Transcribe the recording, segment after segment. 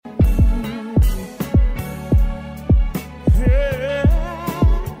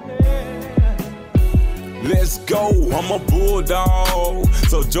let's go. I'm a bulldog.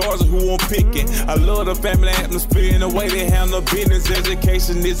 So Georgia, who I'm picking. I love the family atmosphere and the way they handle business.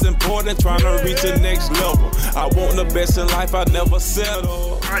 Education is important, trying to reach the next level. I want the best in life, I never settle.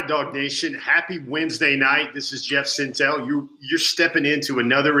 All right, Dog Nation. Happy Wednesday night. This is Jeff Sintel. You're stepping into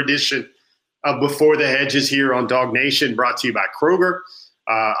another edition of Before the Hedges here on Dog Nation, brought to you by Kroger.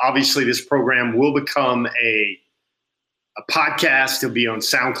 Obviously, this program will become a podcast. It'll be on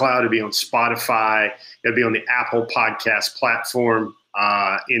SoundCloud. It'll be on Spotify. It'll be on the Apple Podcast platform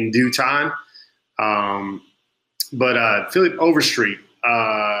in due time. But Philip Overstreet,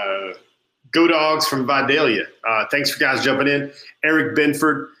 Go Dogs from Vidalia. Thanks for guys jumping in. Eric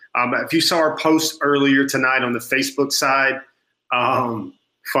Benford. If you saw our post earlier tonight on the Facebook side,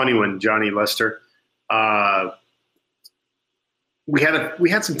 funny one, Johnny Lester. We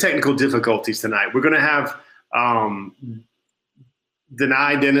had some technical difficulties tonight. We're going to have Dani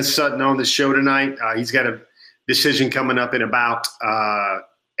Dennis-Sutton on the show tonight. He's got a decision coming up in about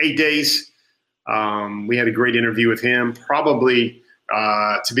 8 days. We had a great interview with him. Probably,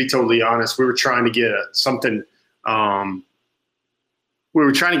 to be totally honest, we were trying to get something. We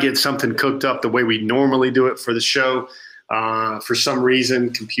were trying to get something cooked up the way we normally do it for the show. For some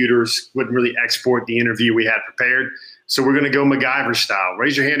reason, computers wouldn't really export the interview we had prepared. So we're going to go MacGyver style.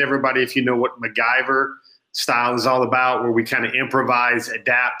 Raise your hand, everybody, if you know what MacGyver style is all about, where we kind of improvise,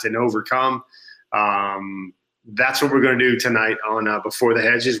 adapt, and overcome. That's what we're going to do tonight on Before the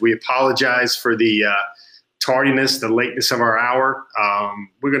Hedges. We apologize for the tardiness, the lateness of our hour.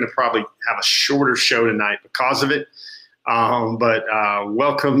 We're going to probably have a shorter show tonight because of it. But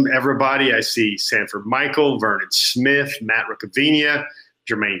welcome, everybody. I see Sanford Michael, Vernon Smith, Matt Rukavina,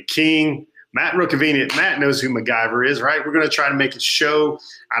 Jermaine King. Matt Rukavina. Matt knows who MacGyver is, right? We're going to try to make a show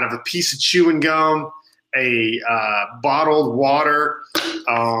out of a piece of chewing gum, a bottled water,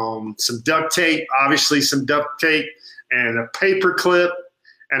 some duct tape, obviously some duct tape, and a paper clip,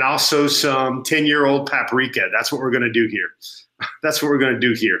 and also some 10-year-old paprika. That's what we're going to do here. That's what we're going to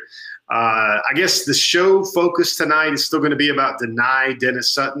do here. I guess the show focus tonight is still going to be about Dani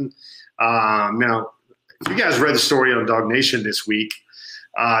Dennis-Sutton. Now, if you guys read the story on Dog Nation this week,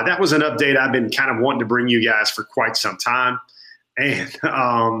 that was an update I've been kind of wanting to bring you guys for quite some time.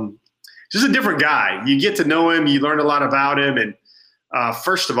 And just a different guy. You get to know him. You learn a lot about him. And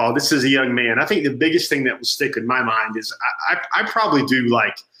first of all, this is a young man. I think the biggest thing that will stick in my mind is I probably do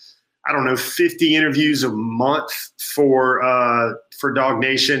 50 interviews a month for Dog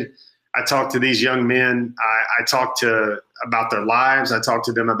Nation. I talk to these young men. I talk about their lives. I talk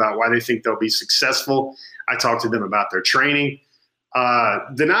to them about why they think they'll be successful. I talk to them about their training.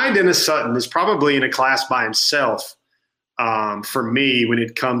 Dani Dennis-Sutton is probably in a class by himself for me when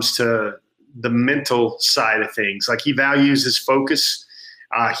it comes to the mental side of things. Like, he values his focus.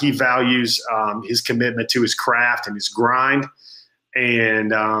 He values his commitment to his craft and his grind.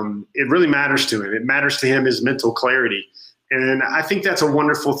 And it really matters to him. It matters to him, his mental clarity. And I think that's a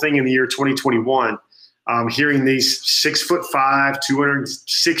wonderful thing in the year 2021, hearing these 6'5",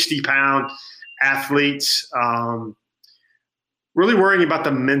 260-pound athletes really worrying about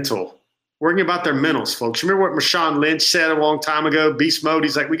their mentals, folks. Remember what Marshawn Lynch said a long time ago, beast mode?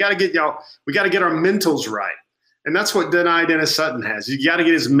 He's like, we got to get our mentals right. And that's what Dani Dennis-Sutton has. You got to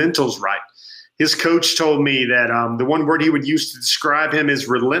get his mentals right. His coach told me that the one word he would use to describe him is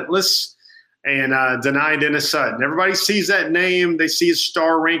relentless. And Dani Dennis-Sutton, everybody sees that name. They see his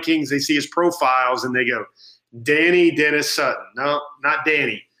star rankings. They see his profiles, and they go, Dani Dennis-Sutton. No, not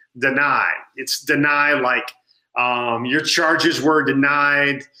Danny. Dani. It's Dani, like your charges were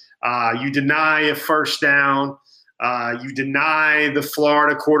denied. You deny a first down. You deny the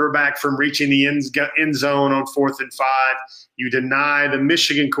Florida quarterback from reaching the end zone on 4th and 5. You deny the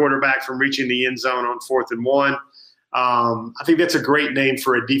Michigan quarterback from reaching the end zone on 4th and 1. I think that's a great name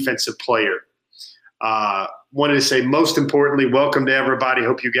for a defensive player. Wanted to say, most importantly, welcome to everybody.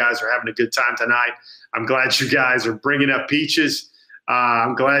 Hope you guys are having a good time tonight. I'm glad you guys are bringing up peaches.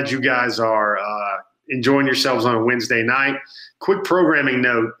 I'm glad you guys are enjoying yourselves on a Wednesday night. Quick programming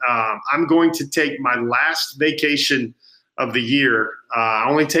note. I'm going to take my last vacation of the year. I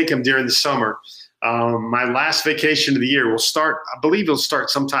only take them during the summer. My last vacation of the year will start, I believe it'll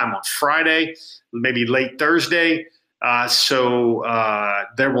start sometime on Friday, maybe late Thursday. So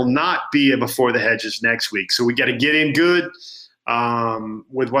there will not be a Before the Hedges next week. So we got to get in good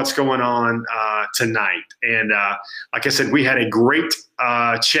with what's going on tonight. And like I said, we had a great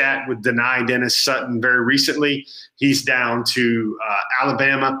chat with Dani Dennis-Sutton very recently. He's down to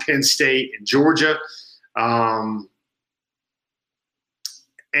Alabama, Penn State, and Georgia.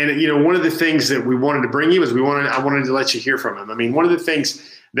 And, you know, one of the things that we wanted to bring you is I wanted to let you hear from him. I mean, one of the things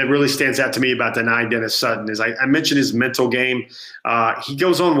that really stands out to me about Dani Dennis-Sutton is I mentioned his mental game. He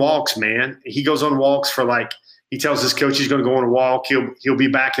goes on walks, man. He goes on walks for he tells his coach he's going to go on a walk. He'll be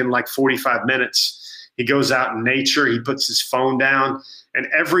back in 45 minutes. He goes out in nature. He puts his phone down. And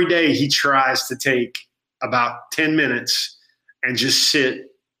every day he tries to take about 10 minutes and just sit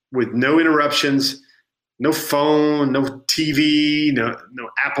with no interruptions, no phone, no TV, no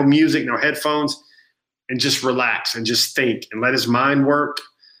Apple Music, no headphones, and just relax and just think and let his mind work.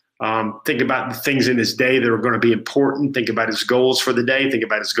 Think about the things in his day that are going to be important. Think about his goals for the day. Think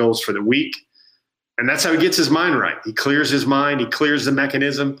about his goals for the week. And that's how he gets his mind right. He clears his mind. He clears the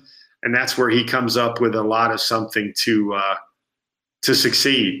mechanism. And that's where he comes up with a lot of something to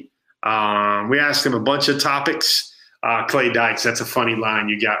succeed. We asked him a bunch of topics. Clay Dykes, that's a funny line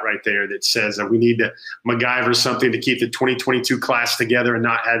you got right there that says we need to MacGyver something to keep the 2022 class together and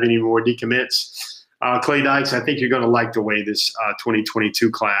not have any more decommits. Clay Dykes, I think you're going to like the way this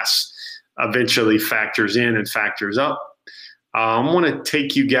 2022 class eventually factors in and factors up. I want to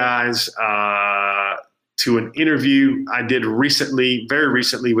take you guys to an interview I did very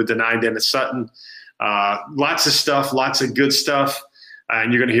recently with Dani Dennis-Sutton. Lots of stuff, lots of good stuff.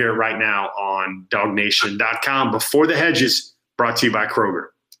 And you're going to hear it right now on DogNation.com. Before the Hedges, brought to you by Kroger.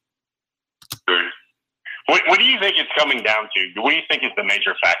 What do you think it's coming down to? What do you think is the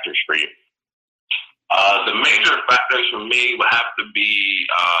major factors for you? The major factors for me would have to be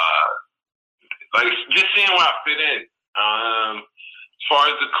just seeing where I fit in. As far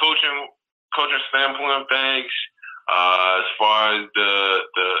as the coaching standpoint of things, as far as the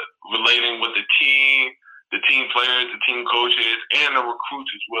relating with the team players, the team coaches, and the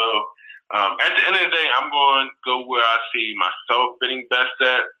recruits as well. At the end of the day, I'm going to go where I see myself fitting best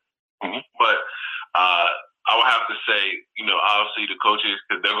at. Mm-hmm. But I would have to say, obviously the coaches,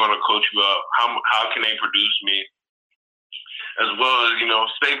 because they're going to coach you up. How can they produce me? As well as,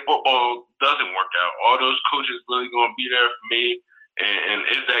 state football doesn't work out. All those coaches really going to be there for me. And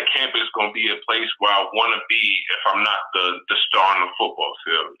is that campus going to be a place where I want to be if I'm not the star on the football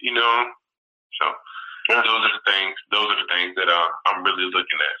field? So those are the things that I'm really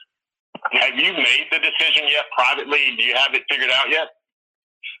looking at. Have you made the decision yet privately? Do you have it figured out yet?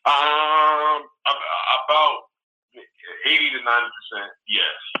 About 80 to 90%,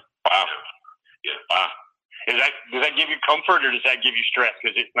 yes. Wow. Yeah. Wow. Does that give you comfort or does that give you stress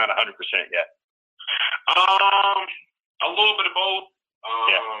because it's not 100% yet? A little bit of both.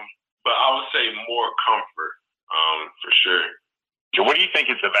 But I would say more comfort, for sure. So what do you think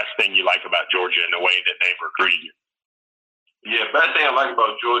is the best thing you like about Georgia in the way that they've recruited you? Yeah, best thing I like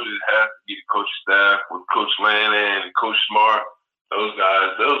about Georgia has to be the coach staff with Coach Lannon and Coach Smart. Those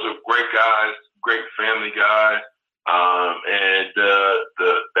guys, those are great guys, great family guys. And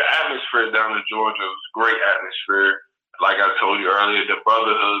the atmosphere down in Georgia was great atmosphere. Like I told you earlier, the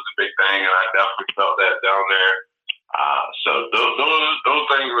brotherhood is a big thing, and I definitely felt that down there. So those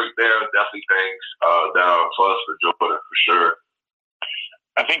things right there are definitely things that are a plus for Georgia for sure.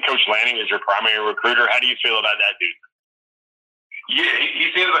 I think Coach Lanning is your primary recruiter. How do you feel about that dude? Yeah, he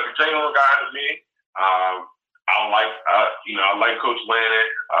seems like a genuine guy to me. I like Coach Lanning.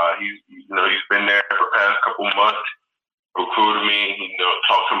 He's been there for the past couple months, recruited me.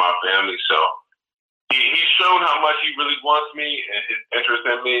 Talked to my family. So he's shown how much he really wants me and his interest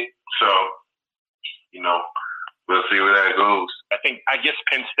in me. So we'll see where that goes. I guess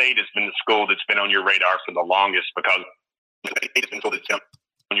Penn State has been the school that's been on your radar for the longest because of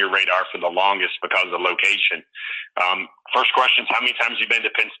the location. First question is, how many times have you been to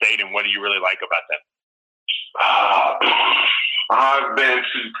Penn State and what do you really like about them? I've been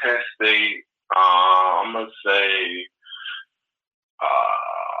to Penn State, I'm going to say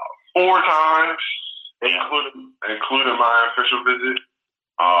 4 times, including my official visit.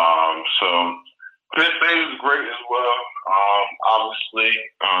 So Penn State is great as well. Obviously,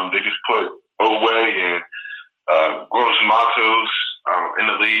 they just put Oway and Gross Matos in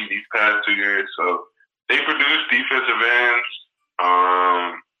the league these past 2 years. So they produce defensive ends,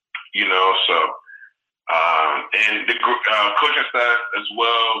 and the coaching staff as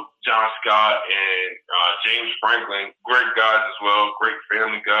well, John Scott and James Franklin, great guys as well, great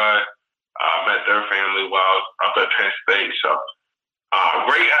family guys. I met their family while I was up at Penn State. So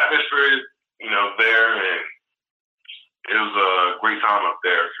great atmosphere, there, and it was a great time up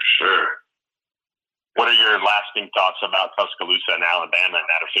there for sure. What are your lasting thoughts about Tuscaloosa and Alabama and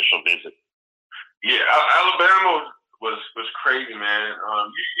that official visit? Yeah, Alabama was crazy, man.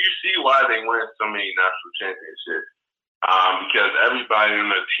 You see why they win so many national championships. Because everybody on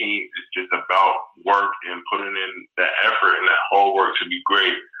the team is just about work and putting in that effort and that whole work to be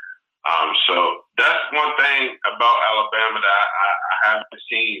great. So that's one thing about Alabama that I haven't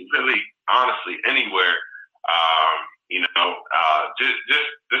seen really, honestly, anywhere.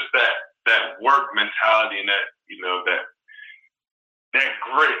 Just that work mentality and that that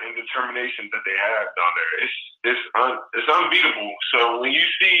grit and determination that they have down there. It's unbeatable. So when you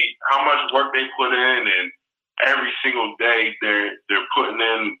see how much work they put in, and every single day they're putting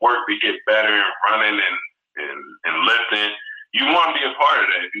in work to get better and running and lifting, you want to be a part of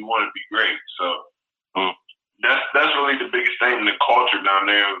that if you want to be great. So that's really the biggest thing. The culture down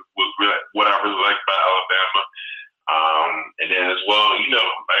there was what I really like about Alabama. And then as well,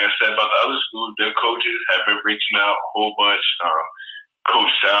 like I said about the other schools, their coaches have been reaching out a whole bunch.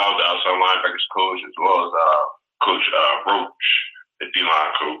 Coach Sal, the outside linebackers coach, as well as Coach Roach, the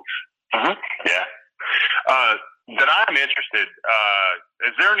D-line coach. Mm-hmm. Yeah. That I'm interested,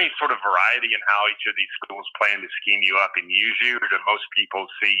 is there any sort of variety in how each of these schools plan to scheme you up and use you, or do most people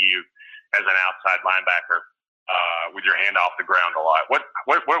see you as an outside linebacker with your hand off the ground a lot? What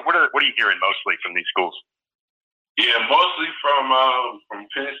are you hearing mostly from these schools? Yeah, mostly from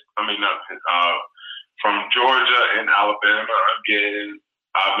Georgia and Alabama.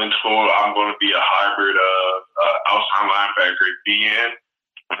 I've been told I'm going to be a hybrid of outside linebacker at DN.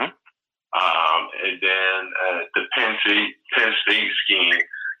 Mm-hmm. And then the Penn State scheme,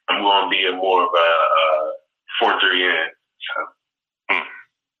 I'm going to be more of a 4-3-N. So,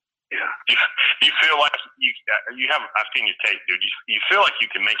 yeah. You feel like you have? I've seen your tape, dude. You feel like you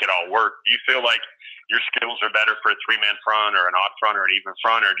can make it all work? Do you feel like your skills are better for a 3-man front or an odd front or an even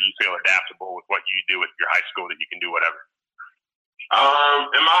front, or do you feel adaptable with what you do with your high school that you can do whatever?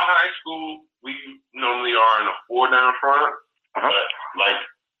 In my high school, we normally are in a 4-down front, but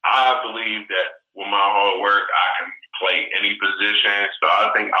I believe that with my hard work, I can play any position. So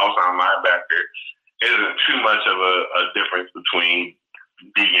I think outside linebacker isn't too much of a difference between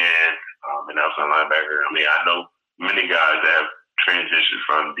DN and outside linebacker. I mean, I know many guys that have transitioned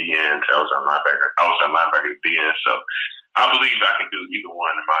from DN to outside linebacker to DN. So I believe I can do either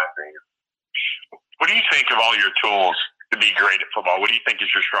one, in my opinion. What do you think of all your tools to be great at football? What do you think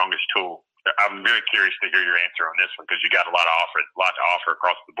is your strongest tool? I'm very curious to hear your answer on this one, because you got a lot to offer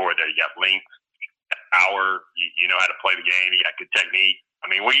across the board there. You got length, power, you know how to play the game, you got good technique. I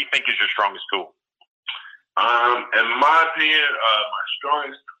mean, what do you think is your strongest tool? In my opinion, my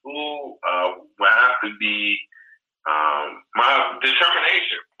strongest tool would have to be my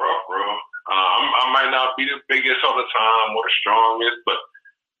determination, bro. I might not be the biggest all the time or the strongest, but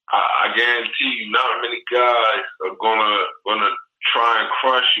I guarantee you, not many guys are gonna try and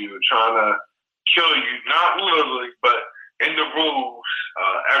crush you, trying to kill you, not literally, but in the rules,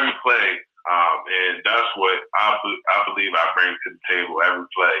 every play. And that's what I believe I bring to the table every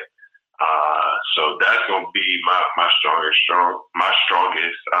play. So that's going to be my strongest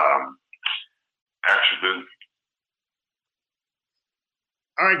attribute.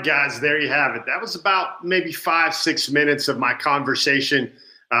 All right, guys, there you have it. That was about maybe 5-6 minutes of my conversation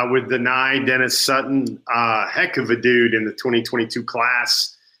with Dani Dennis-Sutton. Heck of a dude in the 2022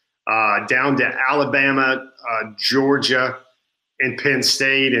 class, down to Alabama, Georgia, and Penn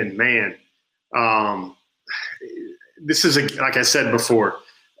State. And, man, this is, like I said before,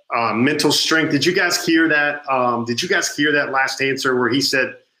 mental strength. Did you guys hear that? Did you guys hear that last answer where he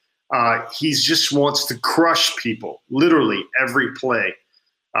said he just wants to crush people, literally every play?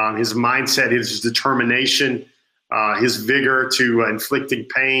 His mindset, his determination, his vigor to inflicting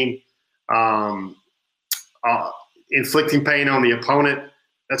pain on the opponent.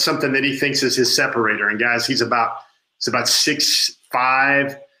 That's something that he thinks is his separator. And guys, he's about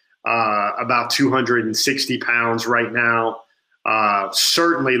 6'5", about 260 pounds right now.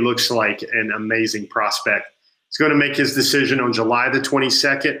 Certainly looks like an amazing prospect. He's going to make his decision on July the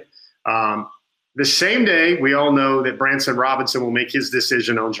 22nd. The same day, we all know that Branson Robinson will make his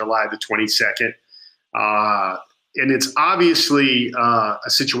decision on July the 22nd. And it's obviously a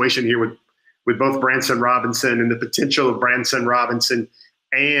situation here with both Branson Robinson and the potential of Branson Robinson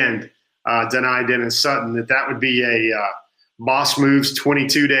and Dani Dennis-Sutton, that would be a Boss Moves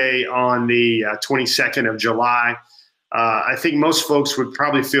 22 day on the 22nd of July. I think most folks would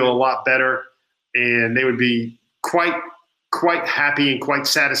probably feel a lot better, and they would be quite happy and quite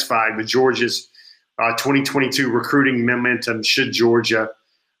satisfied with Georgia's 2022 recruiting momentum. Should Georgia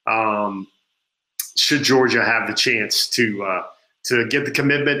have the chance to get the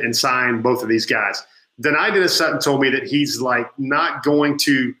commitment and sign both of these guys? Dani Dennis-Sutton told me that he's not going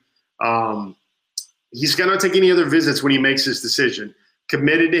to he's going to take any other visits when he makes his decision.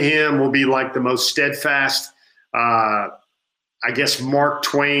 Committed to him will be like the most steadfast, I guess, Mark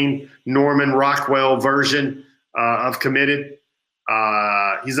Twain, Norman Rockwell version of committed.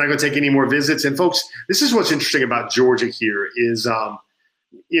 He's not going to take any more visits. And folks, this is what's interesting about Georgia here is,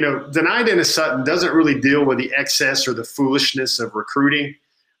 Dani Dennis-Sutton doesn't really deal with the excess or the foolishness of recruiting.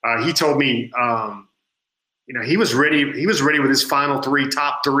 He told me, he was ready. He was ready with his final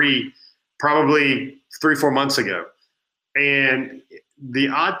top three, probably 3 or 4 months ago. And the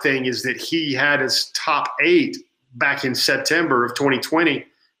odd thing is that he had his top 8 back in September of 2020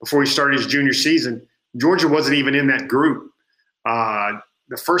 before he started his junior season. Georgia wasn't even in that group.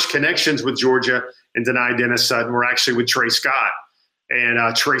 The first connections with Georgia and Dani Dennis-Sutton were actually with Trey Scott.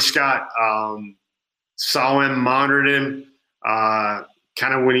 And Trey Scott saw him, monitored him,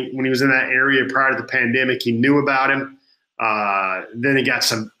 kind of when he was in that area prior to the pandemic. He knew about him. Then he got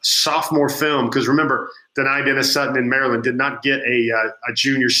some sophomore film because remember, Dani Dennis-Sutton in Maryland did not get a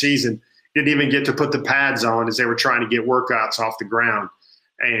junior season. Didn't even get to put the pads on as they were trying to get workouts off the ground.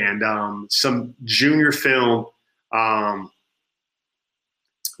 And some junior film.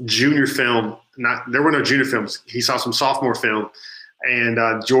 There were no junior films. He saw some sophomore film, and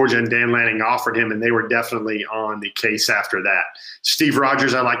Georgia and Dan Lanning offered him, and they were definitely on the case after that. Steve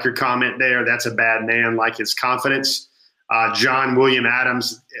Rogers, I like your comment there. That's a bad man, like his confidence. John William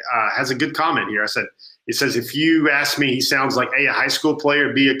Adams has a good comment here. He says, if you ask me, he sounds like A, a high school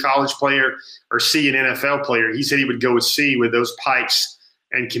player, B, a college player, or C, an NFL player. He said he would go with C with those pipes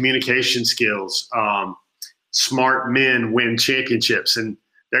and communication skills. Smart men win championships. And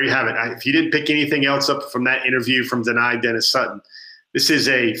there you have it. If you didn't pick anything else up from that interview from Dani Dennis-Sutton, this is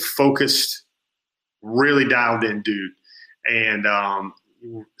a focused, really dialed in dude. And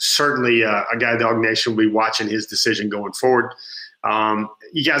certainly a guy Dog Nation will be watching his decision going forward.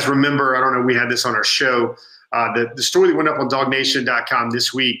 You guys remember, I don't know, we had this on our show. The story that went up on dognation.com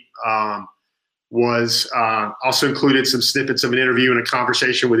this week was also included some snippets of an interview and a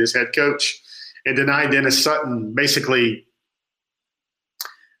conversation with his head coach. And Dani Dennis-Sutton basically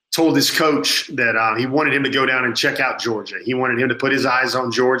told his coach that he wanted him to go down and check out Georgia. He wanted him to put his eyes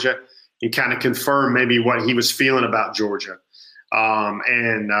on Georgia and kind of confirm maybe what he was feeling about Georgia.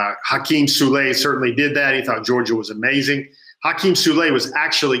 And Hakeem Sule certainly did that. He thought Georgia was amazing. Hakeem Sule was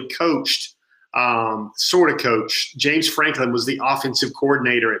actually coached, sort of coached. James Franklin was the offensive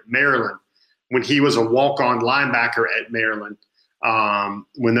coordinator at Maryland when he was a walk-on linebacker at Maryland.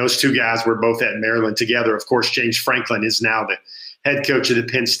 When those two guys were both at Maryland together. Of course, James Franklin is now the head coach of the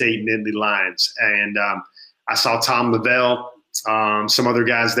Penn State and Indy Lions. And I saw Tom Lavelle, some other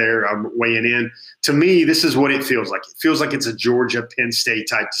guys there weighing in. To me, this is what it feels like. It feels like it's a Georgia-Penn State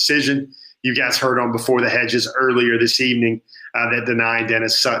type decision. You guys heard on Before the Hedges earlier this evening that Dani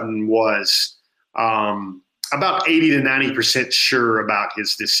Dennis-Sutton was about 80 to 90% sure about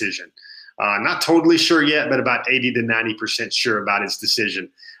his decision. Not totally sure yet, but about 80 to 90% sure about his decision.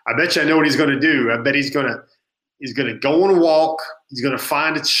 I bet you I know what he's going to do. I bet he's going to go on a walk. He's going to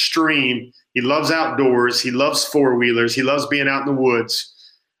find a stream. He loves outdoors. He loves four-wheelers. He loves being out in the woods.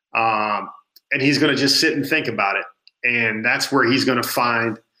 And he's going to just sit and think about it. And that's where he's going to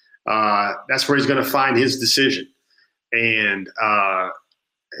find his decision. And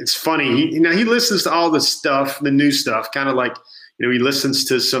it's funny. He listens to all the stuff, the new stuff, kind of like, he listens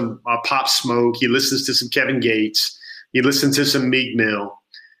to some Pop Smoke. He listens to some Kevin Gates. He listens to some Meek Mill.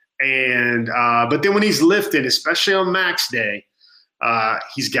 And but then when he's lifting, especially on Max Day,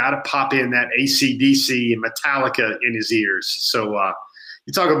 he's got to pop in that AC/DC and Metallica in his ears. So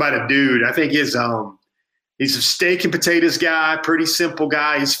you talk about a dude. I think he's a steak and potatoes guy, pretty simple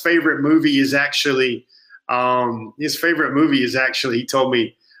guy. His favorite movie is actually, he told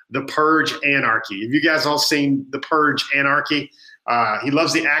me, The Purge Anarchy. Have you guys all seen The Purge Anarchy? He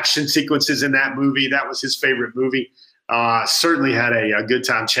loves the action sequences in that movie. That was his favorite movie. Certainly had a good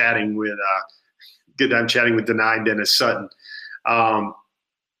time chatting with Dani Dennis-Sutton.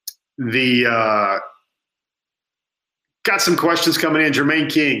 Got some questions coming in.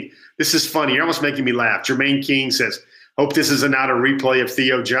 Jermaine King, this is funny. You're almost making me laugh. Jermaine King says, hope this is not a replay of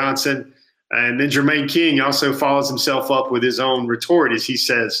Theo Johnson. And then Jermaine King also follows himself up with his own retort as he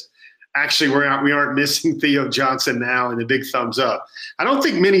says, actually, we aren't missing Theo Johnson now, and the big thumbs up. I don't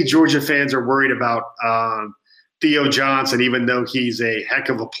think many Georgia fans are worried about Theo Johnson, even though he's a heck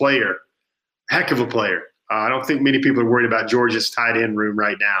of a player. I don't think many people are worried about Georgia's tight end room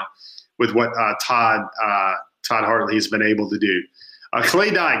right now with what Todd Hartley has been able to do.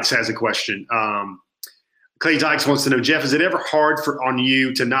 Clay Dykes has a question. Clay Dykes wants to know, Jeff, is it ever hard on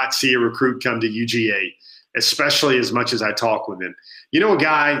you to not see a recruit come to UGA, especially as much as I talk with him? A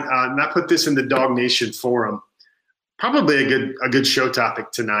guy, and I put this in the Dog Nation forum, probably a good show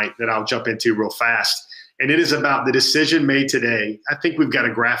topic tonight that I'll jump into real fast. and it is about the decision made today. I think we've got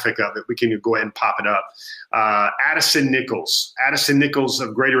a graphic of it. We can go ahead and pop it up. Addison Nichols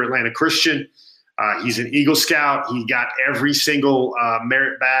of Greater Atlanta Christian. He's an Eagle Scout. He got every single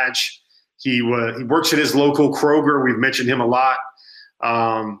merit badge. He works at his local Kroger. We've mentioned him a lot.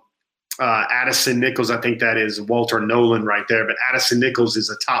 Addison Nichols, I think that is Walter Nolan right there. But Addison Nichols is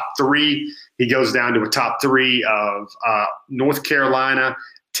a top 3. He goes down to a top 3 of North Carolina,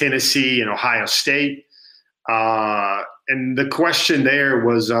 Tennessee, and Ohio State. And the question there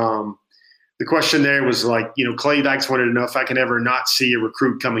was like, Clay Dykes wanted to know if I can ever not see a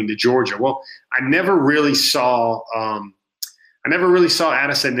recruit coming to Georgia. Well, I never really saw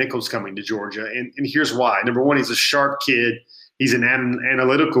Addison Nichols coming to Georgia, and here's why. Number one, he's a sharp kid. He's an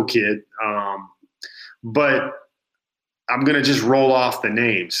analytical kid. But I'm going to just roll off the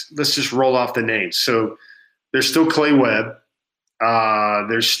names. Let's just roll off the names. So there's still Clay Webb.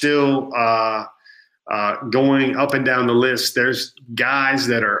 There's still going up and down the list. There's guys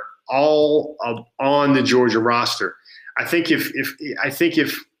that are all on the Georgia roster. I think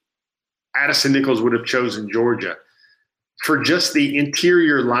if Addison Nichols would have chosen Georgia for just the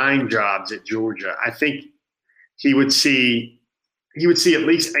interior line jobs at Georgia, I think he would see at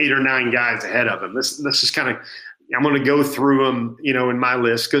least 8 or 9 guys ahead of him. Let's just kind of – I'm going to go through them, in my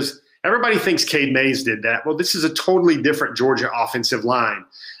list, because everybody thinks Cade Mays did that. Well, this is a totally different Georgia offensive line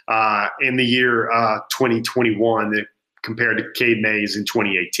in the year 2021 compared to Cade Mays in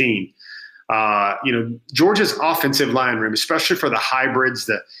 2018. Georgia's offensive line room, especially for the hybrids,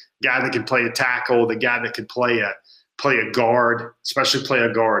 the guy that can play a tackle, the guy that can play a guard, especially play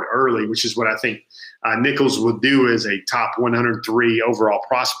a guard early, which is what I think Nichols will do as a top 103 overall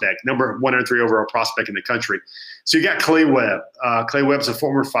prospect, number 103 overall prospect in the country. So you got Clay Webb. Clay Webb's a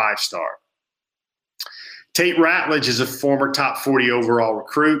former 5-star. Tate Ratledge is a former top 40 overall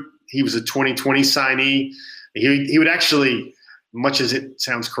recruit. He was a 2020 signee. He would actually, much as it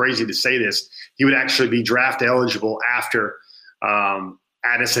sounds crazy to say this, he would actually be draft eligible after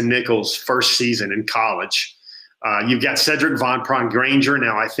Addison Nichols' first season in college. You've got Cedric Von Granger.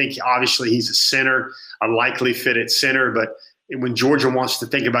 Now, I think obviously he's a center, a likely fit at center, but when Georgia wants to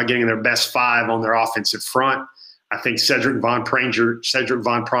think about getting their best 5 on their offensive front, I think Cedric Von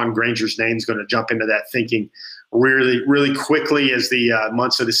Granger's name is going to jump into that thinking really, really quickly as the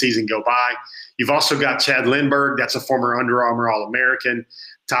months of the season go by. You've also got Chad Lindbergh. That's a former Under Armour All-American,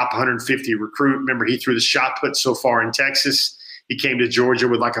 top 150 recruit. Remember, he threw the shot put so far in Texas. He came to Georgia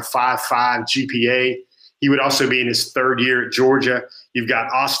with like a 5.5 GPA. He would also be in his 3rd year at Georgia. You've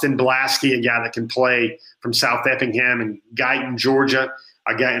got Austin Blasky, a guy that can play from South Effingham and Guyton, Georgia,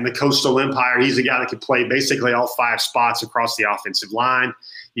 a guy in the Coastal Empire. He's a guy that can play basically all 5 spots across the offensive line.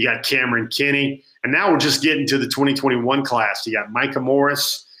 You got Cameron Kinney. And now we're just getting to the 2021 class. You got Micah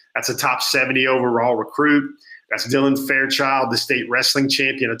Morris. That's a top 70 overall recruit. That's Dylan Fairchild, the state wrestling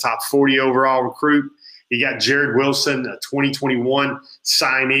champion, a top 40 overall recruit. You got Jared Wilson, a 2021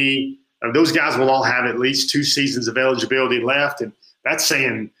 signee. Those guys will all have at least 2 seasons of eligibility left, and that's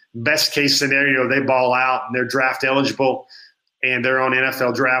saying best case scenario they ball out and they're draft eligible and they're on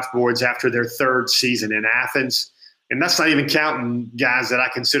NFL draft boards after their 3rd season in Athens. And that's not even counting guys that I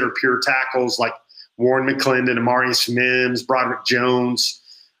consider pure tackles like Warren McClendon, Amarius Mims, Broderick Jones,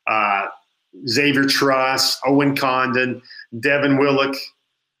 Xavier Truss, Owen Condon, Devin Willock.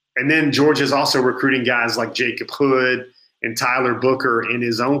 And then Georgia's also recruiting guys like Jacob Hood and Tyler Booker in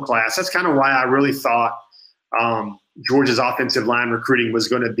his own class. That's kind of why I really thought Georgia's offensive line recruiting was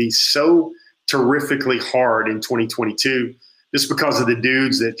going to be so terrifically hard in 2022, just because of the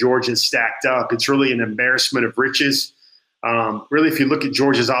dudes that Georgia stacked up. It's really an embarrassment of riches. Really, if you look at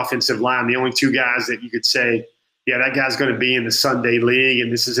Georgia's offensive line, the only 2 guys that you could say, yeah, that guy's going to be in the Sunday League,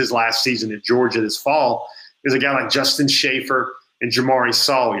 and this is his last season at Georgia this fall, is a guy like Justin Schaefer and Jamari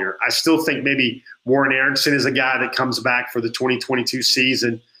Sawyer. I still think maybe Warren Erickson is a guy that comes back for the 2022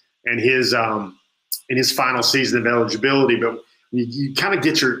 season and his final season of eligibility. But you kind of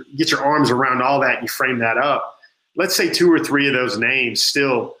get your arms around all that and you frame that up. Let's say 2 or 3 of those names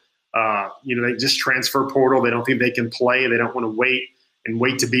still, they just transfer portal. They don't think they can play. They don't want to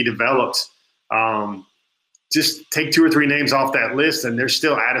wait to be developed. Just take 2 or 3 names off that list, and there's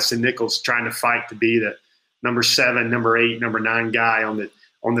still Addison Nichols trying to fight to be the number 7, number 8, number 9 guy on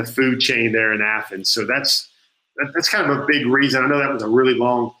the food chain there in Athens. So that's kind of a big reason. I know that was a really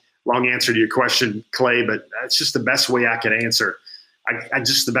long answer to your question, Clay, but that's just the best way I could answer.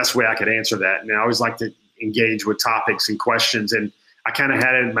 The best way I could answer that. And I always like to engage with topics and questions. And I kind of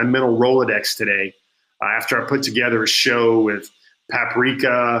had it in my mental Rolodex today after I put together a show with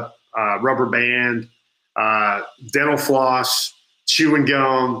paprika, rubber band, dental floss, chewing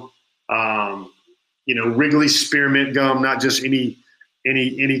gum, Wrigley spearmint gum, not just any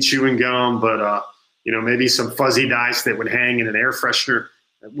chewing gum, but maybe some fuzzy dice that would hang in an air freshener.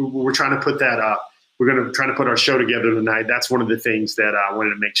 We're trying to put that up. We're going to try to put our show together tonight. That's one of the things that I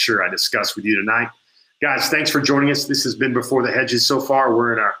wanted to make sure I discussed with you tonight. Guys, thanks for joining us. This has been Before the Hedges so far.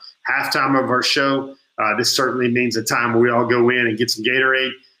 We're in our halftime of our show. This certainly means a time where we all go in and get some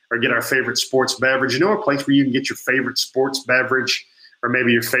Gatorade or get our favorite sports beverage. A place where you can get your favorite sports beverage or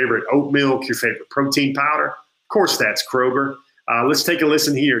maybe your favorite oat milk, your favorite protein powder. Of course, that's Kroger. Let's take a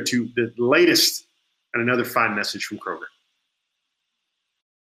listen here to the latest and another fine message from Kroger.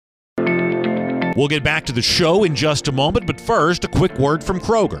 We'll get back to the show in just a moment, but first, a quick word from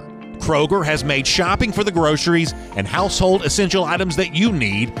Kroger. Kroger has made shopping for the groceries and household essential items that you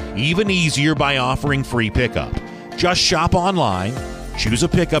need even easier by offering free pickup. Just shop online, choose a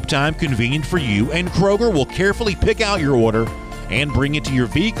pickup time convenient for you, and Kroger will carefully pick out your order and bring it to your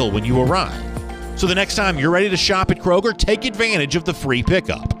vehicle when you arrive. So the next time you're ready to shop at Kroger, take advantage of the free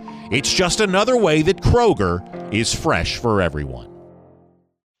pickup. It's just another way that Kroger is fresh for everyone.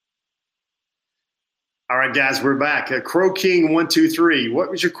 All right, guys, we're back. Crow King 123.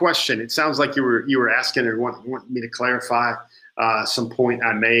 What was your question? It sounds like you were asking or want me to clarify some point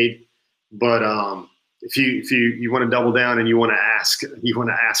I made. But if you want to double down and you want to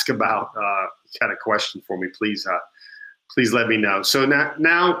ask about kind of question for me, please let me know. So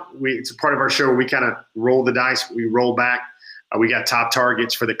now it's a part of our show where we kind of roll the dice. We roll back. We got top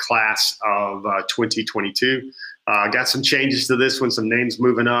targets for the class of 2022. Got some changes to this one. Some names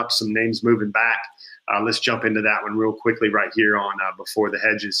moving up. Some names moving back. Let's jump into that one real quickly right here on Before the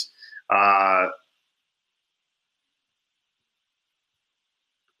Hedges.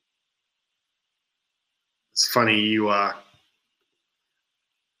 It's funny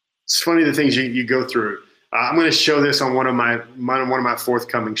it's funny the things you go through. I'm going to show this on one of my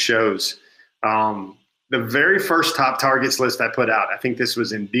forthcoming shows. The very first top targets list I put out, I think this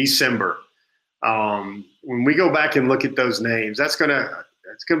was in December. When we go back and look at those names, it's going to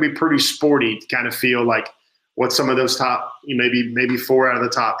be pretty sporty to kind of feel like what some of those top, maybe 4 out of the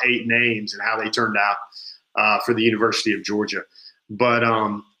top 8 names and how they turned out for the University of Georgia. But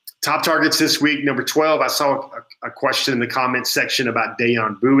top targets this week, number 12, I saw a question in the comments section about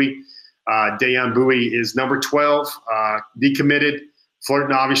Dayon Bowie. Dayon Bowie is number 12, decommitted,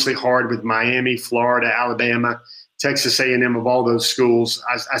 flirting obviously hard with Miami, Florida, Alabama, Texas A&M, of all those schools.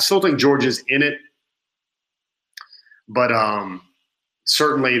 I still think Georgia's in it, but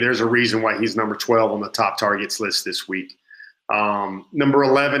certainly there's a reason why he's number 12 on the top targets list this week. Number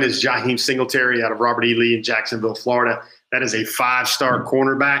 11 is Jaheim Singletary out of Robert E. Lee in Jacksonville, Florida. That is a 5-star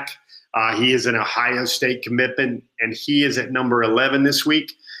cornerback. He is an Ohio State commitment, and he is at number 11 this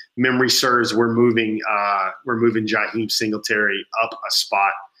week. Memory serves, we're moving Jaheim Singletary up a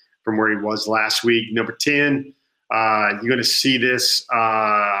spot from where he was last week. Number 10, you're going to see this.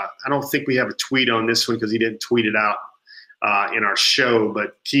 I don't think we have a tweet on this one because he didn't tweet it out in our show,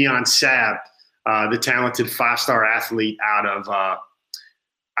 but Keon Sabb, the talented 5-star athlete out of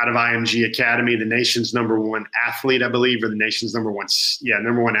IMG Academy, the nation's number 1 athlete, I believe, or the nation's number one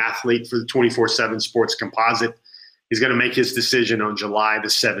athlete for the 24/7 Sports Composite. He's going to make his decision on July the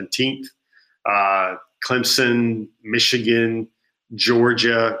 17th. Clemson, Michigan,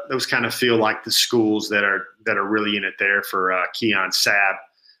 Georgia, those kind of feel like the schools that are really in it there for Keon Sabb.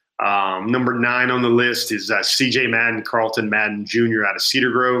 Number 9 on the list is C.J. Madden, Carlton Madden Jr. out of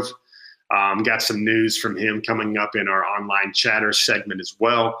Cedar Grove. Got some news from him coming up in our online chatter segment as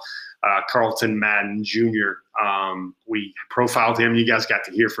well. Carlton Madden Jr., we profiled him. You guys got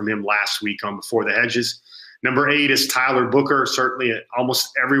to hear from him last week on Before the Hedges. Number 8 is Tyler Booker. Certainly almost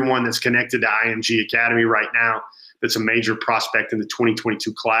everyone that's connected to IMG Academy right now that's a major prospect in the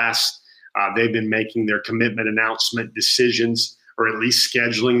 2022 class. They've been making their commitment announcement decisions, or at least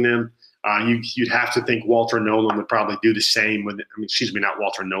scheduling them. You'd have to think Walter Nolan would probably do the same not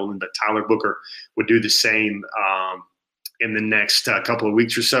Walter Nolan, but Tyler Booker would do the same in the next couple of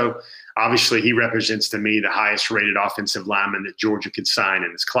weeks or so. Obviously, he represents to me the highest rated offensive lineman that Georgia could sign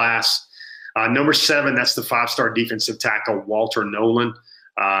in this class. Number 7, that's the 5-star defensive tackle, Walter Nolan.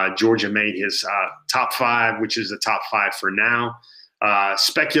 Georgia made his top 5, which is the top 5 for now.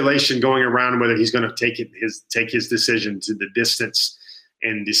 Speculation going around whether he's going to take his decision to the distance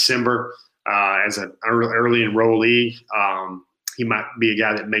in December as an early enrollee. He might be a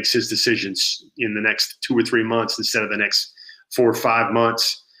guy that makes his decisions in the next 2 or 3 months instead of the next 4 or 5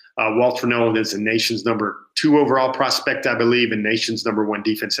 months. Walter Nolan is the nation's number 2 overall prospect, I believe, and nation's number 1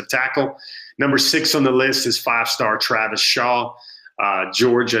 defensive tackle. Number 6 on the list is 5-star Travis Shaw.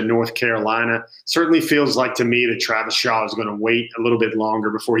 Georgia, North Carolina. Certainly feels like to me that Travis Shaw is going to wait a little bit longer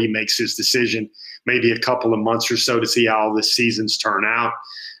before he makes his decision, maybe a couple of months or so to see how all the seasons turn out.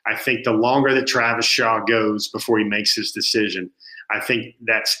 I think the longer that Travis Shaw goes before he makes his decision, I think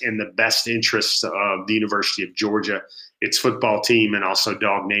that's in the best interests of the University of Georgia, its football team, and also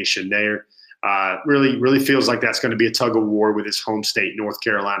Dog Nation there. Really feels like that's going to be a tug of war with his home state, North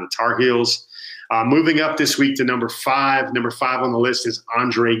Carolina Tar Heels. Moving up this week to number 5. Number 5 on the list is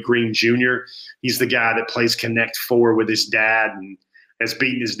Andre Green Jr. He's the guy that plays Connect 4 with his dad and has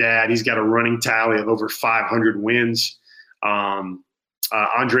beaten his dad. He's got a running tally of over 500 wins.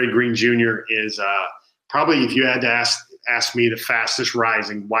 Andre Green Jr. is probably, if you had to ask me, the fastest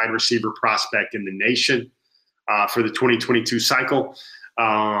rising wide receiver prospect in the nation for the 2022 cycle.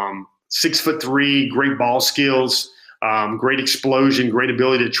 6'3", great ball skills, great explosion, great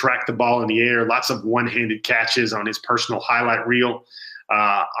ability to track the ball in the air, lots of one-handed catches on his personal highlight reel.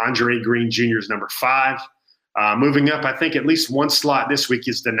 Andre Green Jr. is number 5. Moving up, I think at least one slot this week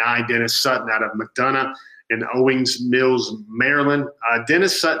is Dani Dennis-Sutton out of McDonough in Owings Mills, Maryland.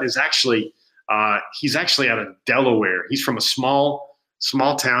 Dennis-Sutton is actually he's actually out of Delaware. He's from a small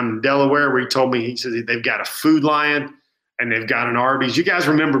town in Delaware where he says they've got a Food Lion and they've got an Arby's. You guys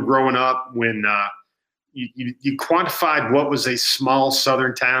remember growing up when you quantified what was a small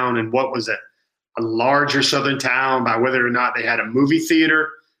southern town and what was a larger southern town by whether or not they had a movie theater,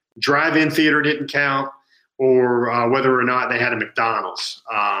 drive-in theater didn't count, or whether or not they had a McDonald's.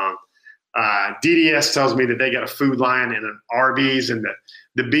 DDS tells me that they got a Food Lion and an Arby's, and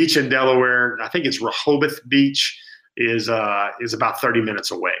the beach in Delaware, I think it's Rehoboth Beach, is about 30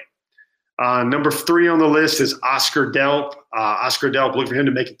 minutes away. Number 3 on the list is Oscar Delp. Oscar Delp, look for him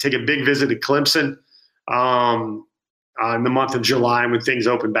to take a big visit to Clemson in the month of July when things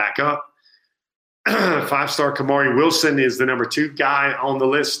open back up. 5-star Kamari Wilson is the number 2 guy on the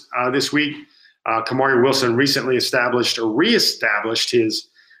list this week. Kamari Wilson recently reestablished his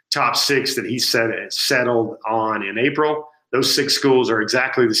top 6 that he settled on in April. Those 6 schools are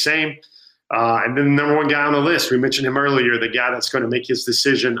exactly the same. And then the number 1 guy on the list, we mentioned him earlier, the guy that's going to make his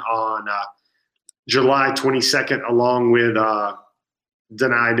decision on July 22nd, along with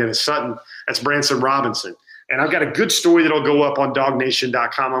Dani Dennis-Sutton. That's Branson Robinson. And I've got a good story that'll go up on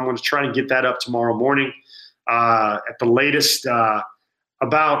dognation.com. I'm going to try and get that up tomorrow morning at the latest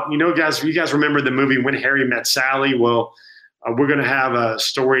about, guys, you guys remember the movie When Harry Met Sally? Well, we're going to have a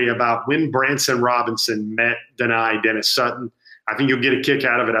story about when Branson Robinson met Dani Dennis-Sutton. I think you'll get a kick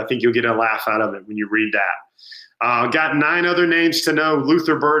out of it. I think you'll get a laugh out of it when you read that. Got 9 other names to know.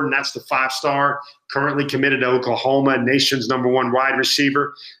 Luther Burden, that's the 5-star, currently committed to Oklahoma, nation's number 1 wide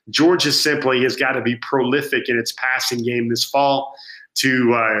receiver. Georgia simply has got to be prolific in its passing game this fall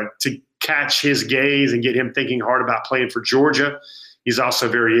to catch his gaze and get him thinking hard about playing for Georgia. He's also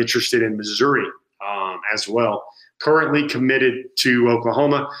very interested in Missouri as well. Currently committed to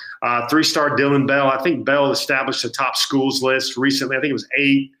Oklahoma. 3-star Dylan Bell. I think Bell established a top schools list recently. I think it was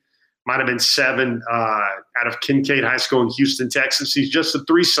 8, might have been 7 out of Kincaid High School in Houston, Texas. He's just a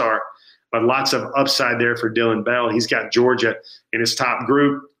 3-star, but lots of upside there for Dylan Bell. He's got Georgia in his top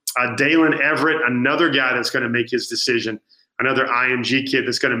group. Dalen Everett, another guy that's going to make his decision, another IMG kid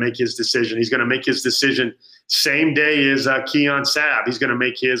that's going to make his decision. He's going to make his decision same day as Keon Sabb. He's going to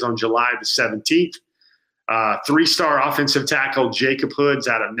make his on July the 17th. 3-star offensive tackle Jacob Hoods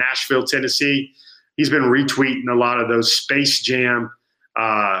out of Nashville, Tennessee. He's been retweeting a lot of those Space Jam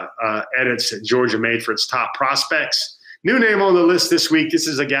edits that Georgia made for its top prospects. New name on the list this week. This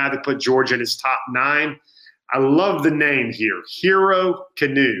is a guy that put Georgia in his top 9. I love the name here, Hero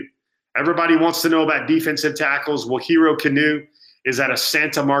Canoe. Everybody wants to know about defensive tackles. Well, Hero Canoe is at a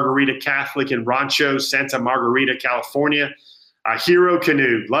Santa Margarita Catholic in Rancho, Santa Margarita, California. Hero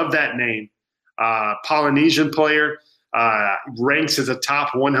Canoe, love that name. Polynesian player, ranks as a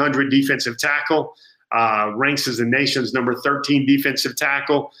top 100 defensive tackle, ranks as the nation's number 13 defensive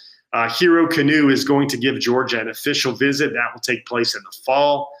tackle. Hero Canoe is going to give Georgia an official visit. That will take place in the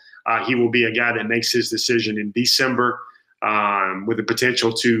fall. He will be a guy that makes his decision in December with the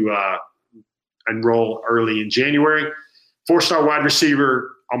potential to enroll early in January. 4-star wide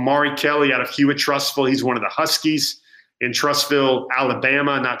receiver Amari Kelly out of Hewitt-Trussville. He's one of the Huskies in Trussville,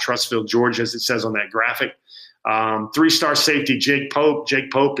 Alabama, not Trussville, Georgia, as it says on that graphic. 3-star safety Jake Pope.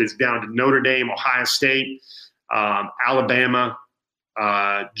 Jake Pope is down to Notre Dame, Ohio State, Alabama,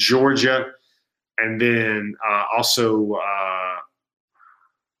 Georgia, and then also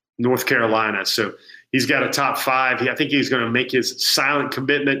North Carolina. So he's got a top 5. I think he's going to make his silent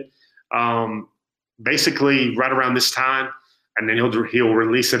commitment basically right around this time. and then he'll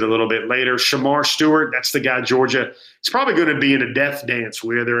release it a little bit later. Shamar Stewart, that's the guy Georgia. It's probably going to be in a death dance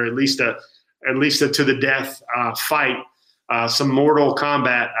where they're at least a to the death fight, some mortal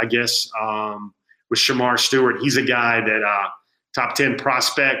combat, I guess, with Shamar Stewart. He's a guy that top 10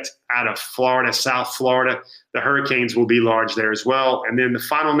 prospect out of Florida, South Florida. The Hurricanes will be large there as well. And then the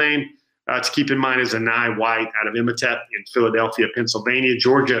final name to keep in mind is Anai White out of Imhotep in Philadelphia, Pennsylvania.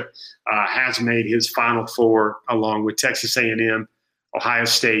 Georgia has made his Final Four along with Texas A&M, Ohio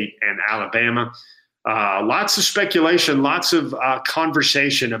State, and Alabama. Lots of speculation, lots of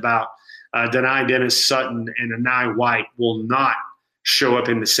conversation about Dani Dennis-Sutton and Anai White will not show up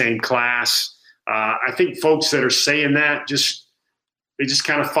in the same class. I think folks that are saying that they just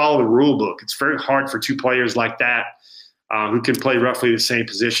kind of follow the rule book. It's very hard for two players like that who can play roughly the same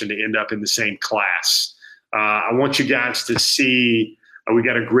position to end up in the same class. I want you guys to see, we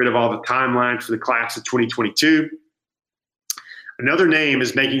got a grid of all the timelines for the class of 2022. Another name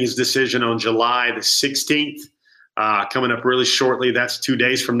is making his decision on July the 16th, coming up really shortly. That's 2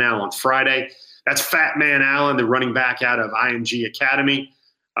 days from now on Friday. That's Fat Man Allen, the running back out of IMG Academy.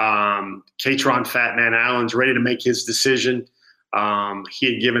 Katron Fat Man Allen's ready to make his decision.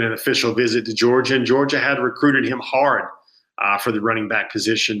 He had given an official visit to Georgia, and Georgia had recruited him hard for the running back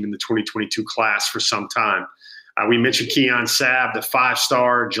position in the 2022 class for some time. We mentioned Keon Sabb, the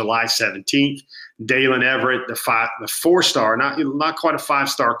 5-star, July 17th. Dalen Everett, the 4-star, not quite a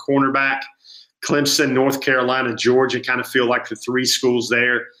 5-star cornerback. Clemson, North Carolina, Georgia kind of feel like the three schools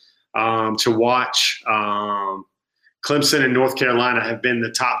there to watch. Clemson and North Carolina have been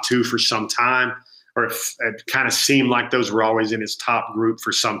the top two for some time, or it kind of seemed like those were always in his top group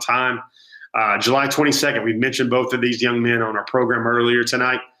for some time. July 22nd, we mentioned both of these young men on our program earlier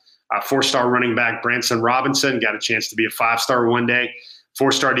tonight. 4-star running back Branson Robinson got a chance to be a 5-star one day.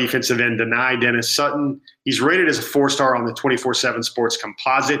 4-star defensive end Dani Dennis-Sutton. He's rated as a 4-star on the 24/7 Sports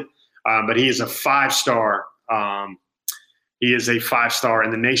Composite, but he is a 5-star. He is a 5-star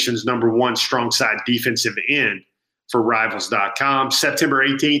and the nation's #1 strong side defensive end for Rivals.com. September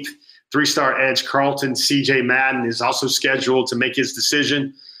 18th, 3-star edge Carlton C.J. Madden is also scheduled to make his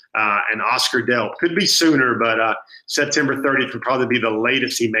decision. And Oscar Delp could be sooner, but September 30th would probably be the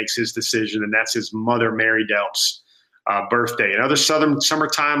latest he makes his decision, and that's his mother, Mary Delp's birthday. And other summer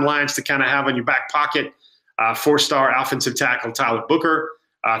timelines to kind of have on your back pocket: 4-star offensive tackle Tyler Booker,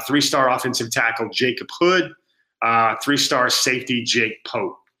 3-star offensive tackle Jacob Hood, 3-star safety Jake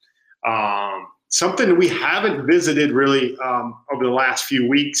Pope. Something we haven't visited really over the last few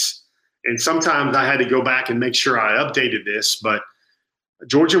weeks, and sometimes I had to go back and make sure I updated this, but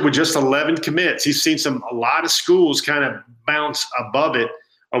Georgia with just 11 commits. He's seen a lot of schools kind of bounce above it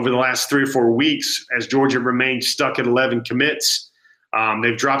over the last 3 or 4 weeks as Georgia remains stuck at 11 commits.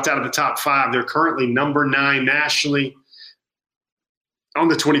 They've dropped out of the top 5. They're currently number 9 nationally on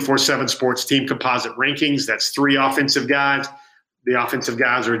the 24/7 Sports Team Composite rankings. That's 3 offensive guys. The offensive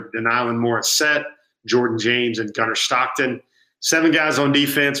guys are Denylin Morissette, Jordan James, and Gunnar Stockton. 7 guys on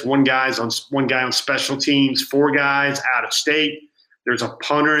defense, 1 guy on special teams, 4 guys out of state. There's a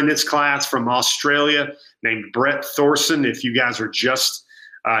punter in this class from Australia named Brett Thorson. If you guys are just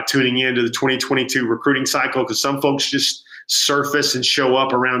tuning into the 2022 recruiting cycle, because some folks just surface and show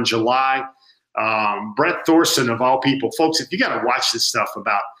up around July. Brett Thorson, of all people. Folks, if you got to watch this stuff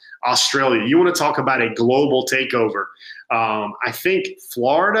about Australia, you want to talk about a global takeover. I think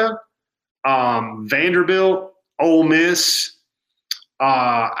Florida, Vanderbilt, Ole Miss,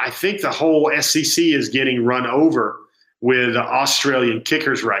 I think the whole SEC is getting run over with Australian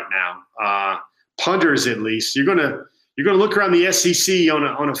kickers right now, punters at least. You're gonna look around the SEC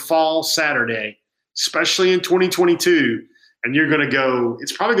on a fall Saturday, especially in 2022, and you're gonna go.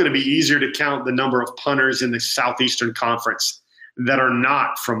 It's probably gonna be easier to count the number of punters in the Southeastern Conference that are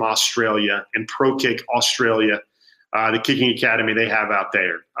not from Australia and Pro Kick Australia, the kicking academy they have out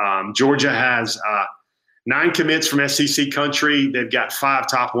there. Georgia has 9 commits from SEC country. They've got 5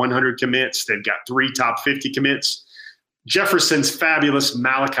 top 100 commits. They've got 3 top 50 commits. Jefferson's fabulous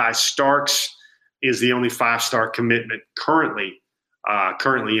Malachi Starks is the only 5-star commitment currently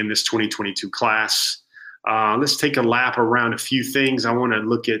in this 2022 class. Let's take a lap around a few things. I want to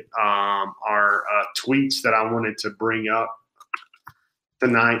look at our tweets that I wanted to bring up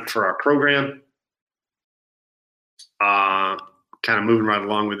tonight for our program. Kind of moving right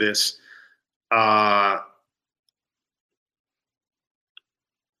along with this.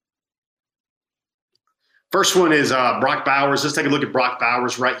 First one is Brock Bowers. Let's take a look at Brock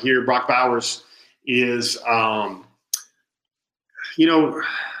Bowers right here. Brock Bowers is,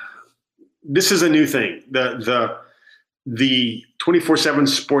 this is a new thing. The 24/7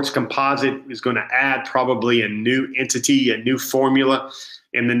 Sports Composite is going to add probably a new entity, a new formula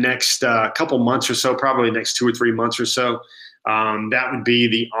in the next couple months or so, probably the next 2 or 3 months or so. That would be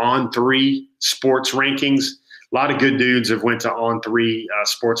the On3 Sports Rankings. A lot of good dudes have went to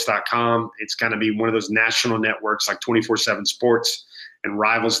on3sports.com. It's going to be one of those national networks like 24/7 Sports and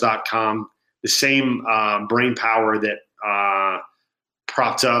Rivals.com. The same brain power that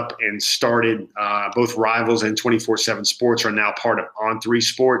propped up and started both Rivals and 24/7 Sports are now part of On3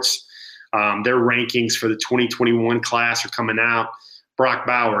 Sports. Their rankings for the 2021 class are coming out. Brock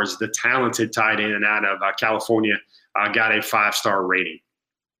Bowers, the talented tight end out of California, got a 5-star rating.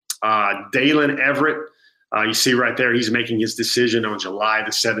 Dalen Everett, you see right there, he's making his decision on July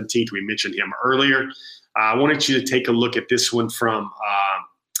the 17th. We mentioned him earlier. I wanted you to take a look at this one from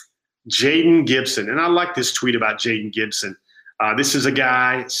Jaden Gibson. And I like this tweet about Jaden Gibson. This is a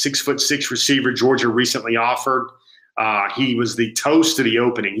guy, 6'6" receiver Georgia recently offered. He was the toast of the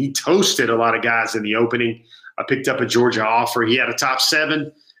opening. He toasted a lot of guys in the opening. Picked up a Georgia offer. He had a top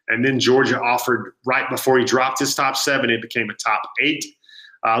 7, and then Georgia offered right before he dropped his top 7. It became a top 8.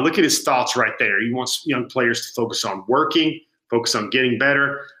 Look at his thoughts right there. He wants young players to focus on working, focus on getting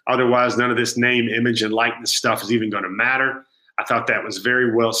better. Otherwise, none of this name, image, and likeness stuff is even going to matter. I thought that was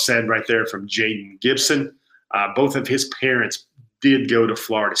very well said right there from Jaden Gibson. Both of his parents did go to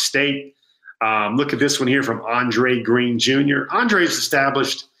Florida State. Look at this one here from Andre Green Jr. Andre's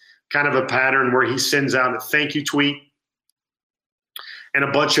established kind of a pattern where he sends out a thank you tweet and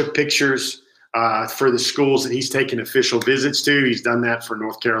a bunch of pictures for the schools that he's taken official visits to. He's done that for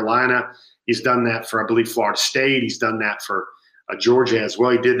North Carolina. He's done that for, I believe, Florida State. He's done that for Georgia as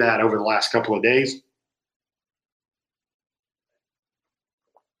well. He did that over the last couple of days.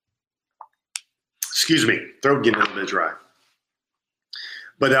 Excuse me, throat getting a little bit dry.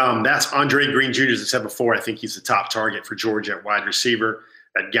 But that's Andre Green Jr., as I said before. I think he's the top target for Georgia at wide receiver.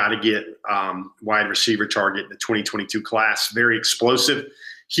 That got to get wide receiver target in the 2022 class. Very explosive.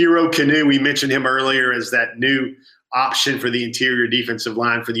 Hero Kanu, we mentioned him earlier as that new option for the interior defensive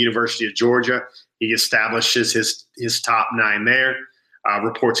line for the University of Georgia. He establishes his top 9 there.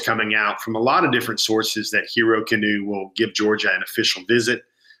 Reports coming out from a lot of different sources that Hero Kanu will give Georgia an official visit.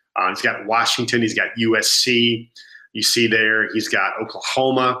 He's got Washington. He's got USC. You see there, he's got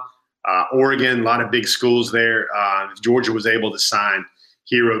Oklahoma, Oregon, a lot of big schools there. If Georgia was able to sign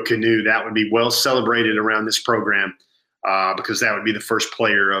Hero Kanu, that would be well celebrated around this program because that would be the first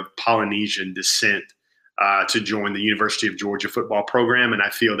player of Polynesian descent to join the University of Georgia football program, and I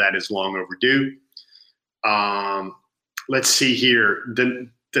feel that is long overdue. Let's see here.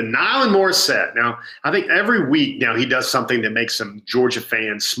 Nyland Morissette. Now, I think every week now he does something that makes some Georgia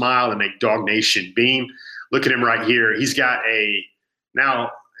fans smile and make Dog Nation beam. Look at him right here. He's got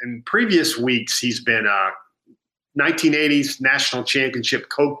now in previous weeks, he's been a 1980s national championship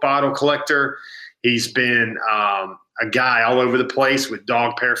Coke bottle collector. He's been a guy all over the place with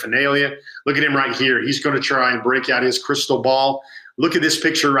dog paraphernalia. Look at him right here. He's going to try and break out his crystal ball. Look at this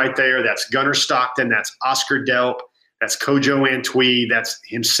picture right there. That's Gunnar Stockton. That's Oscar Delp. That's Kojo Antwi. That's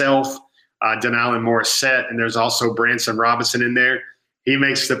himself, Nyland Morissette. And there's also Branson Robinson in there. He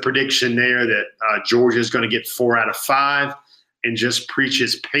makes the prediction there that Georgia is going to get 4 out of 5 and just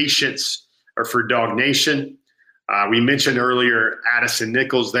preaches patience for Dog Nation. We mentioned earlier Addison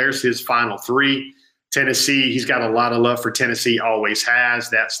Nichols. There's his final 3. Tennessee, he's got a lot of love for Tennessee, always has.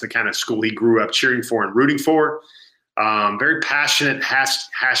 That's the kind of school he grew up cheering for and rooting for. Very passionate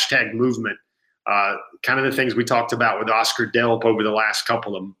hashtag movement. Kind of the things we talked about with Oscar Delp over the last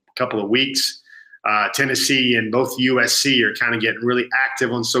couple of weeks. Tennessee and both USC are kind of getting really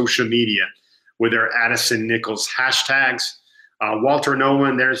active on social media with their Addison Nichols hashtags. Walter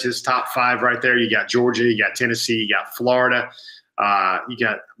Nolan, there's his top 5 right there. You got Georgia, you got Tennessee, you got Florida. You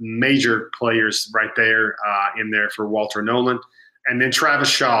got major players right there in there for Walter Nolan. And then Travis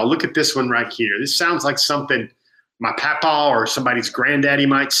Shaw. Look at this one right here. This sounds like something my papa or somebody's granddaddy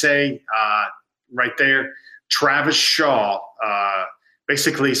might say right there. Travis Shaw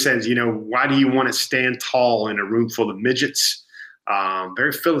basically says, why do you want to stand tall in a room full of midgets?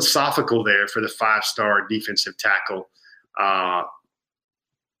 Very philosophical there for the 5-star defensive tackle,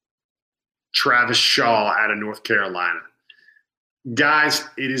 Travis Shaw out of North Carolina. Guys,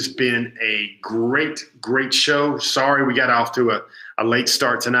 it has been a great, great show. Sorry we got off to a late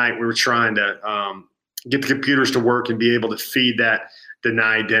start tonight. We were trying to get the computers to work and be able to feed that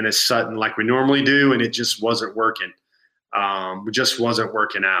Dani Dennis-Sutton like we normally do, and it just wasn't working. It just wasn't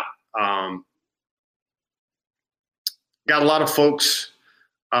working out. Got a lot of folks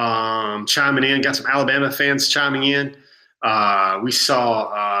chiming in. Got some Alabama fans chiming in. We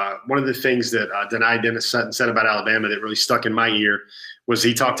saw one of the things that Dani Dennis-Sutton said about Alabama that really stuck in my ear was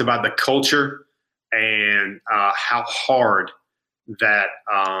he talked about the culture and how hard that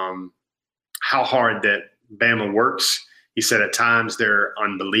Bama works. He said at times they're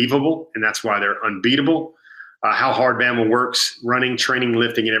unbelievable, and that's why they're unbeatable. How hard Bama works, running, training,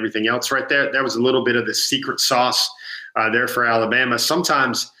 lifting, and everything else right there. That was a little bit of the secret sauce there for Alabama.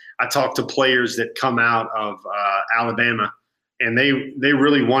 Sometimes I talk to players that come out of Alabama, and they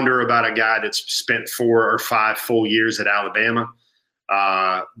really wonder about a guy that's spent 4 or 5 full years at Alabama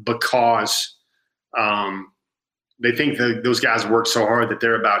because they think that those guys work so hard that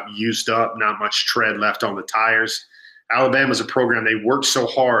they're about used up, not much tread left on the tires. Alabama's a program, they work so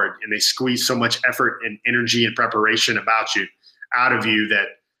hard and they squeeze so much effort and energy and preparation out of you that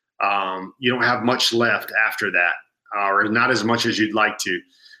you don't have much left after that, or not as much as you'd like to.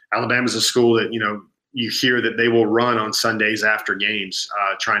 Alabama's a school that, you hear that they will run on Sundays after games,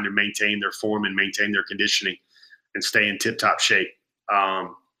 trying to maintain their form and maintain their conditioning and stay in tip-top shape.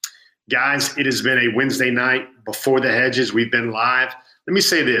 Guys, it has been a Wednesday night before the Hedges. We've been live. Let me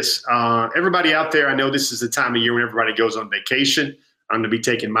say this. Everybody out there, I know this is the time of year when everybody goes on vacation. I'm going to be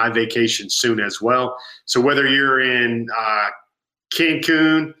taking my vacation soon as well. So whether you're in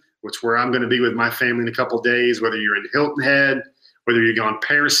Cancun, which where I'm going to be with my family in a couple of days, whether you're in Hilton Head, whether you're going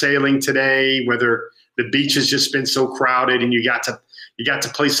parasailing today, whether the beach has just been so crowded and you got to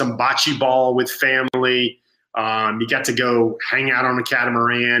play some bocce ball with family, you got to go hang out on a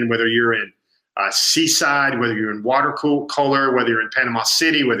catamaran, whether you're in Seaside, whether you're in Watercolor, whether you're in Panama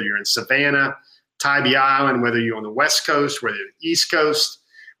City, whether you're in Savannah, Tybee Island, whether you're on the West Coast, whether you're on the East Coast,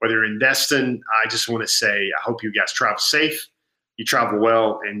 whether you're in Destin, I just want to say I hope you guys travel safe, you travel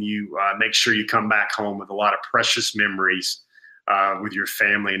well, and you make sure you come back home with a lot of precious memories with your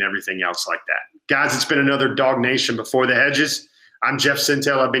family and everything else like that. Guys, it's been another Dog Nation Before the Hedges. I'm Jeff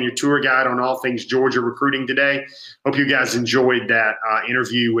Sintel. I've been your tour guide on all things Georgia recruiting today. Hope you guys enjoyed that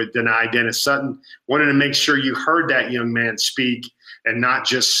interview with Dani Dennis-Sutton. Wanted to make sure you heard that young man speak and not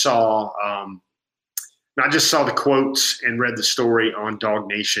just saw the quotes and read the story on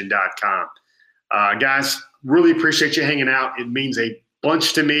dognation.com. Guys, really appreciate you hanging out. It means a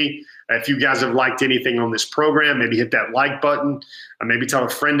bunch to me. If you guys have liked anything on this program, maybe hit that like button. Maybe tell a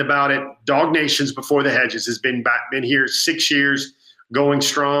friend about it. Dog Nations Before the Hedges has been here 6 years, going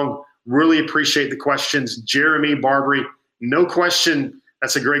strong. Really appreciate the questions. Jeremy Barbary, no question.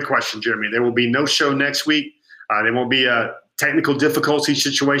 That's a great question, Jeremy. There will be no show next week. There won't be a technical difficulty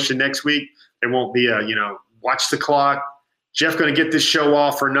situation next week. There won't be a, watch the clock. Jeff going to get this show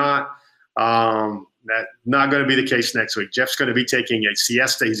off or not? That's not going to be the case next week. Jeff's going to be taking a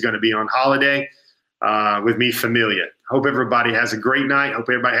siesta. He's going to be on holiday with me, Familia. Hope everybody has a great night. Hope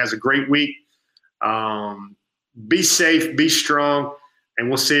everybody has a great week. Be safe, be strong, and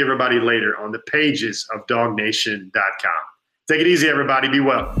we'll see everybody later on the pages of dognation.com. Take it easy, everybody. Be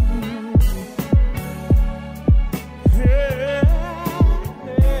well.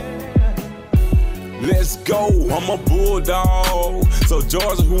 Let's go, I'm a bulldog. So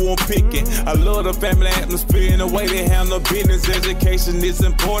Georgia, who I'm picking. I love the family atmosphere and the way they handle business. Education is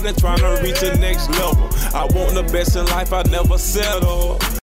important, trying to reach the next level. I want the best in life, I never settle.